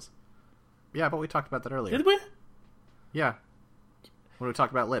resistance. Yeah, but we talked about that earlier. Did we? Yeah. When we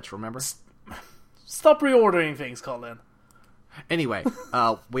talked about Lich, remember? Stop reordering things, Colin. Anyway,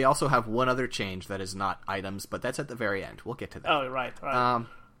 we also have one other change that is not items, but that's at the very end. We'll get to that. Oh, right.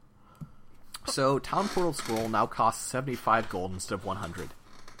 So, Town Portal Scroll now costs 75 gold instead of 100.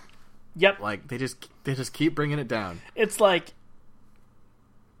 Yep. Like, they just keep bringing it down. It's like...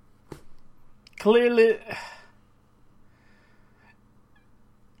 Clearly...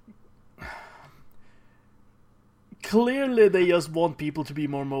 Clearly they just want people to be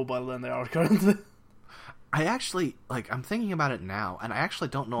more mobile than they are currently. I actually, I'm thinking about it now, and I actually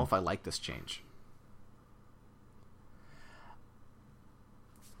don't know if I like this change.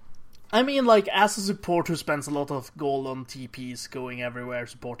 I mean, as a support who spends a lot of gold on TPs going everywhere,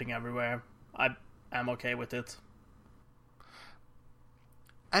 supporting everywhere, I am okay with it.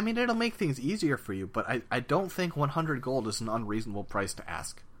 I mean, it'll make things easier for you, but I don't think 100 gold is an unreasonable price to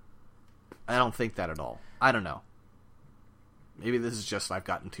ask. I don't think that at all. I don't know. Maybe this is just I've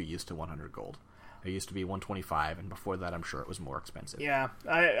gotten too used to 100 gold. It used to be 125, and before that I'm sure it was more expensive. Yeah,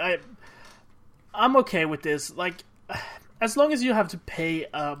 I'm okay with this. As long as you have to pay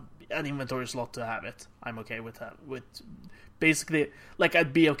a an inventory slot to have it, I'm okay with that. With basically, like,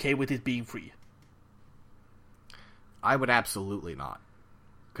 I'd be okay with it being free. I would absolutely not,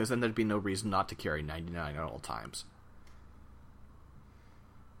 because then there'd be no reason not to carry 99 at all times.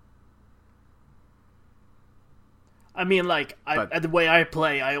 I mean, like, the way I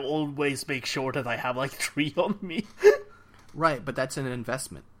play, I always make sure that I have, like, 3 on me. Right, but that's an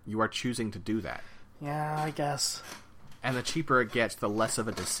investment. You are choosing to do that. Yeah, I guess. And the cheaper it gets, the less of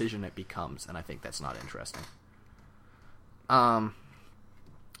a decision it becomes, and I think that's not interesting.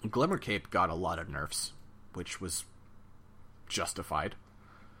 Glimmer Cape got a lot of nerfs, which was justified.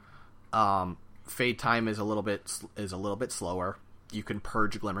 Fade time is a little bit slower. You can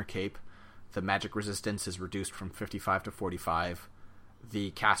purge Glimmer Cape. The magic resistance is reduced from 55 to 45.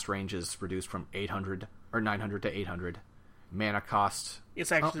 The cast range is reduced from 800 or 900 to 800. Mana cost.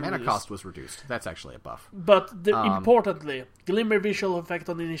 It's actually mana reduced. cost was reduced. That's actually a buff. But importantly, Glimmer visual effect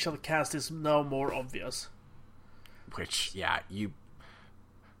on the initial cast is now more obvious. Which, yes.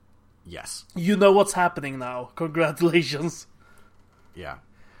 You know what's happening now. Congratulations. Yeah.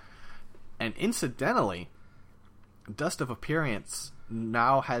 And incidentally, Dust of Appearance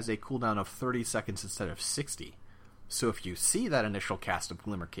now has a cooldown of 30 seconds instead of 60. So if you see that initial cast of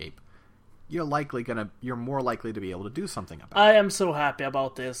Glimmer Cape, you're more likely to be able to do something about it. I am so happy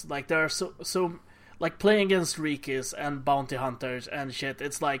about this. Like, there are so like, playing against Rikis and bounty hunters and shit,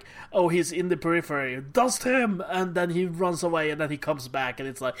 it's like, oh, he's in the periphery, dust him, and then he runs away, and then he comes back, and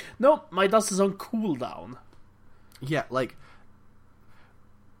it's like, no, my dust is on cooldown. Yeah, like,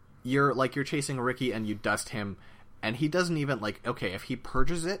 you're chasing a Riki and you dust him, and he doesn't even, like, okay, if he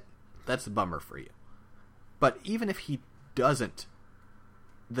purges it, that's a bummer for you. But even if he doesn't,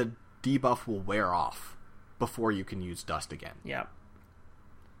 the debuff will wear off before you can use dust again. Yeah.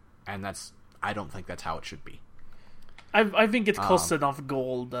 And I don't think that's how it should be. I think it costs enough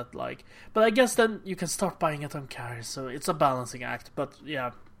gold that, like... But I guess then you can start buying it on carries, so it's a balancing act, but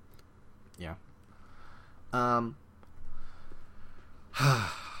yeah. Yeah. Our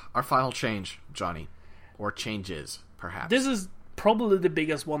final change, Johnny. Or changes, perhaps. This is probably the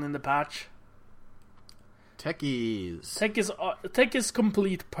biggest one in the patch. Techies. Techies'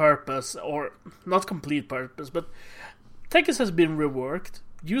 complete purpose, or not complete purpose, but Techies has been reworked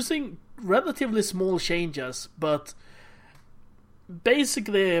using relatively small changes, but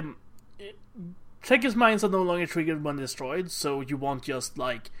basically Techies mines are no longer triggered when destroyed, so you won't just,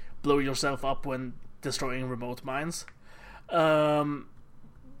 like, blow yourself up when destroying remote mines. Techies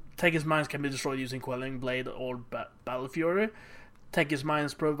mines can be destroyed using Quelling Blade or Battle Fury. Techies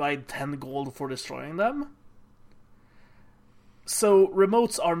mines provide 10 gold for destroying them. So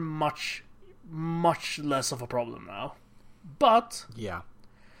remotes are much, much less of a problem now. But yeah,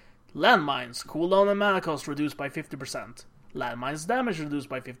 landmines, cooldown and mana cost reduced by 50%. Landmines damage reduced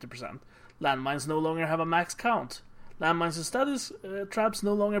by 50%. Landmines no longer have a max count. Landmines instead is traps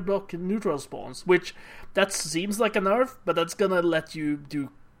no longer block neutral spawns, which that seems like a nerf, but that's gonna let you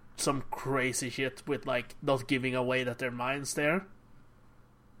do some crazy shit with, like, not giving away that there are mines there.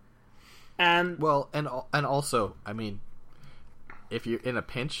 And well, and also, I mean, if you're in a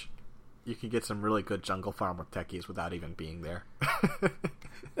pinch, you can get some really good jungle farm with techies without even being there.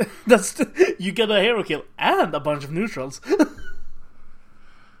 You get a hero kill and a bunch of neutrals.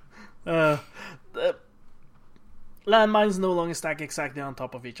 Landmines no longer stack exactly on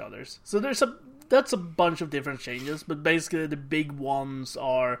top of each other's. So that's a bunch of different changes, but basically the big ones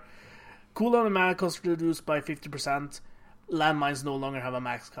are cooldown and mana cost reduced by 50%. Landmines no longer have a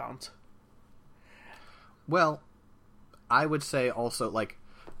max count. Well, I would say also, like,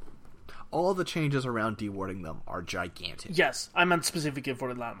 all the changes around dewarding them are gigantic. Yes, I meant specifically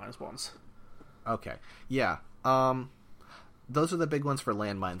for the landmines ones. Okay, yeah. Those are the big ones for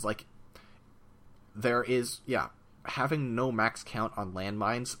landmines. Like, there is, having no max count on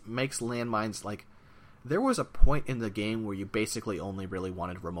landmines makes landmines, like, there was a point in the game where you basically only really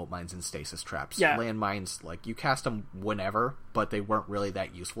wanted remote mines and stasis traps. Yeah. Landmines, like, you cast them whenever, but they weren't really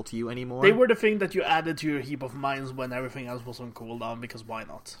that useful to you anymore. They were the thing that you added to your heap of mines when everything else was on cooldown, because why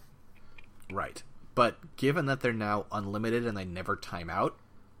not? Right. But given that they're now unlimited and they never time out,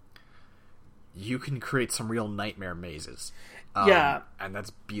 you can create some real nightmare mazes. Yeah. And that's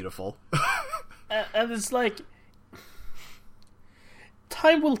beautiful. And it's like,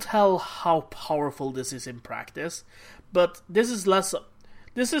 time will tell how powerful this is in practice, but this is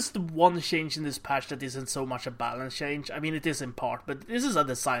the one change in this patch that isn't so much a balance change. I mean, it is in part, but this is a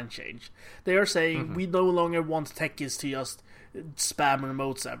design change. They are saying we no longer want techies to just spam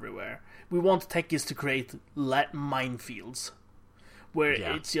remotes everywhere. We want techies to create minefields, where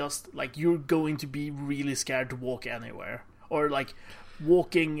it's just, like, you're going to be really scared to walk anywhere. Or, like,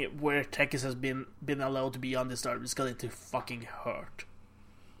 walking where Tekis has been allowed to be undisturbed is going to fucking hurt.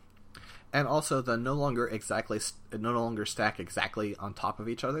 And also the no longer stack exactly on top of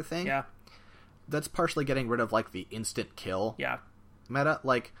each other thing. Yeah. That's partially getting rid of, like, the instant kill meta.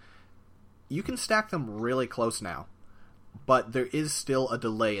 Like, you can stack them really close now, but there is still a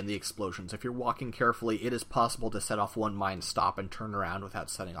delay in the explosions. If you're walking carefully, it is possible to set off one mine, stop, and turn around without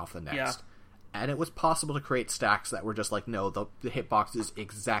setting off the next. Yeah. And it was possible to create stacks that were just like, no, the hitboxes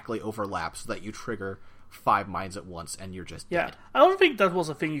exactly overlap so that you trigger 5 mines at once and you're just dead. I don't think that was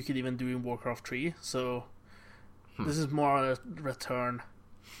a thing you could even do in Warcraft 3, so this is more a return.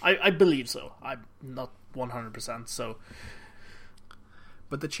 I believe so. I'm not 100%, so...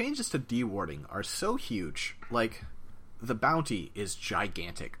 But the changes to dewarding are so huge. Like, the bounty is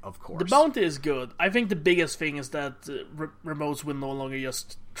gigantic, of course. The bounty is good. I think the biggest thing is that remotes will no longer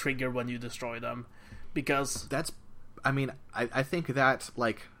just trigger when you destroy them, because... That's... I mean, I think that,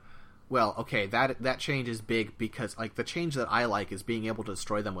 like... Well, okay, that change is big because, like, the change that I like is being able to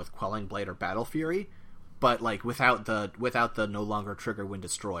destroy them with Quelling Blade or Battle Fury, but, like, without the no longer trigger when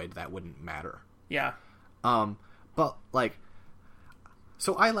destroyed, that wouldn't matter. Yeah. But, like...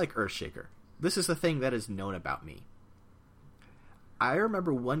 So I like Earthshaker. This is the thing that is known about me. I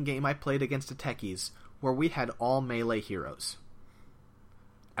remember one game I played against the Techies where we had all melee heroes.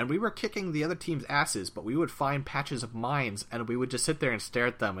 And we were kicking the other team's asses, but we would find patches of mines, and we would just sit there and stare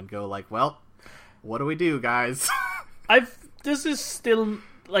at them and go like, well, what do we do, guys? This is still,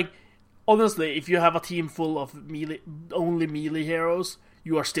 like, honestly, if you have a team full of only melee heroes,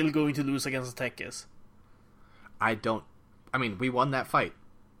 you are still going to lose against the Techies. I mean, we won that fight.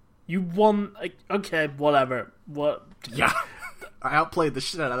 You won... Okay, whatever. What? Yeah. I outplayed the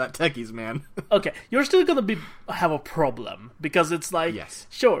shit out of that Techies, man. Okay, you're still gonna have a problem, because it's like... Yes.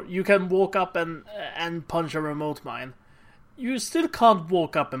 Sure, you can walk up and punch a remote mine. You still can't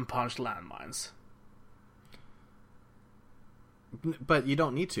walk up and punch landmines. But you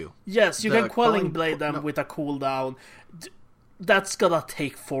don't need to. Yes, you can Quelling Blade them with a cooldown. That's gonna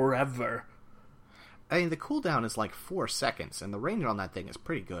take forever. I mean, the cooldown is like 4 seconds, and the range on that thing is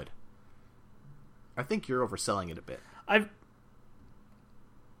pretty good. I think you're overselling it a bit.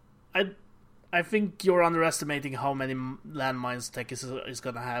 I think you're underestimating how many landmines Tekis is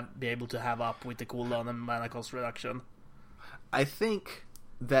gonna be able to have up with the cooldown and mana cost reduction. I think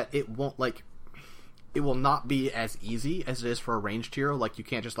that it will not be as easy as it is for a ranged hero. Like, you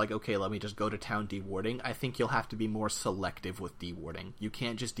can't just like, okay, let me just go to town dewarding. I think you'll have to be more selective with dewarding. You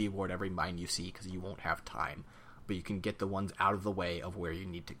can't just deward every mine you see because you won't have time. But you can get the ones out of the way of where you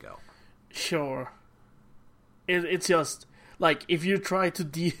need to go. Sure. It's just, like, if you try to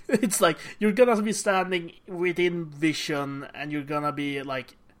it's like, you're gonna be standing within vision, and you're gonna be,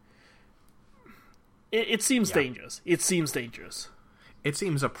 like... It seems dangerous. It seems dangerous. It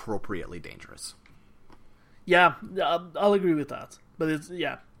seems appropriately dangerous. Yeah, I'll agree with that. But it's,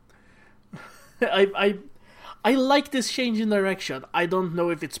 yeah. I like this change in direction. I don't know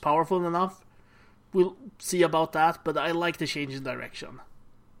if it's powerful enough. We'll see about that, but I like the change in direction.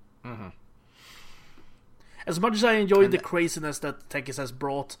 Mm-hmm. As much as I enjoy the craziness that Tekis has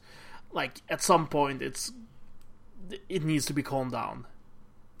brought, like, at some point it needs to be calmed down.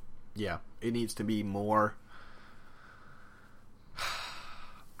 Yeah, it needs to be more...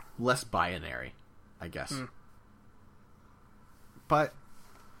 less binary, I guess. But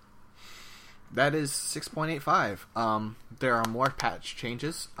that is 6.85. There are more patch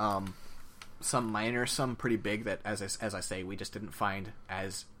changes. Some minor, some pretty big that, as I say, we just didn't find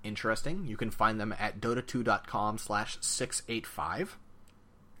as interesting. You can find them at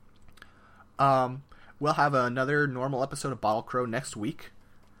dota2.com/685. We'll have another normal episode of Bottle Crow next week.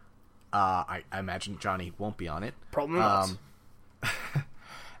 I imagine Johnny won't be on it. Probably not.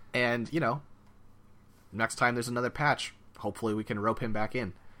 And, you know, next time there's another patch, hopefully we can rope him back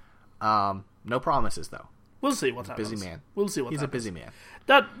in. No promises, though. We'll see what happens. Busy man. We'll see what He's happens. a busy man.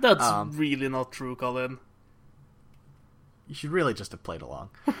 That's really not true, Colin. You should really just have played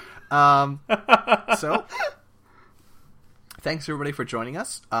along. So, thanks everybody for joining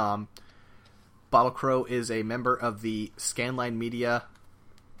us. Bottle Crow is a member of the Scanline Media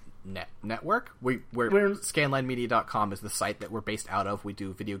network. We're scanlinemedia.com is the site that we're based out of. We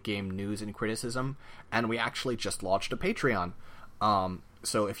do video game news and criticism, and we actually just launched a Patreon.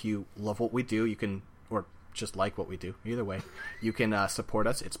 So if you love what we do, you can, or just like what we do, either way, you can support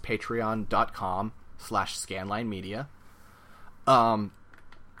us. It's patreon.com/scanlinemedia.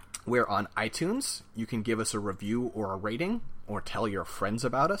 We're on iTunes. You can give us a review or a rating, or tell your friends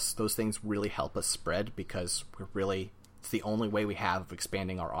about us. Those things really help us spread, because it's the only way we have of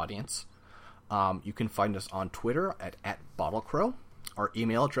expanding our audience. You can find us on Twitter at BottleCrow. Our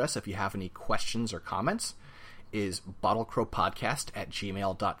email address, if you have any questions or comments, is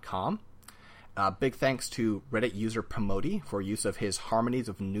bottlecrowpodcast@gmail.com. Big thanks to Reddit user Pomodi for use of his Harmonies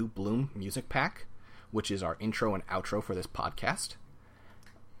of New Bloom music pack, which is our intro and outro for this podcast.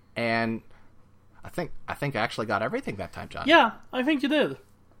 And I think I actually got everything that time, John. Yeah, I think you did.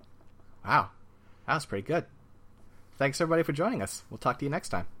 Wow. That was pretty good. Thanks, everybody, for joining us. We'll talk to you next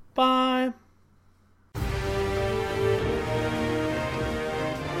time. Bye.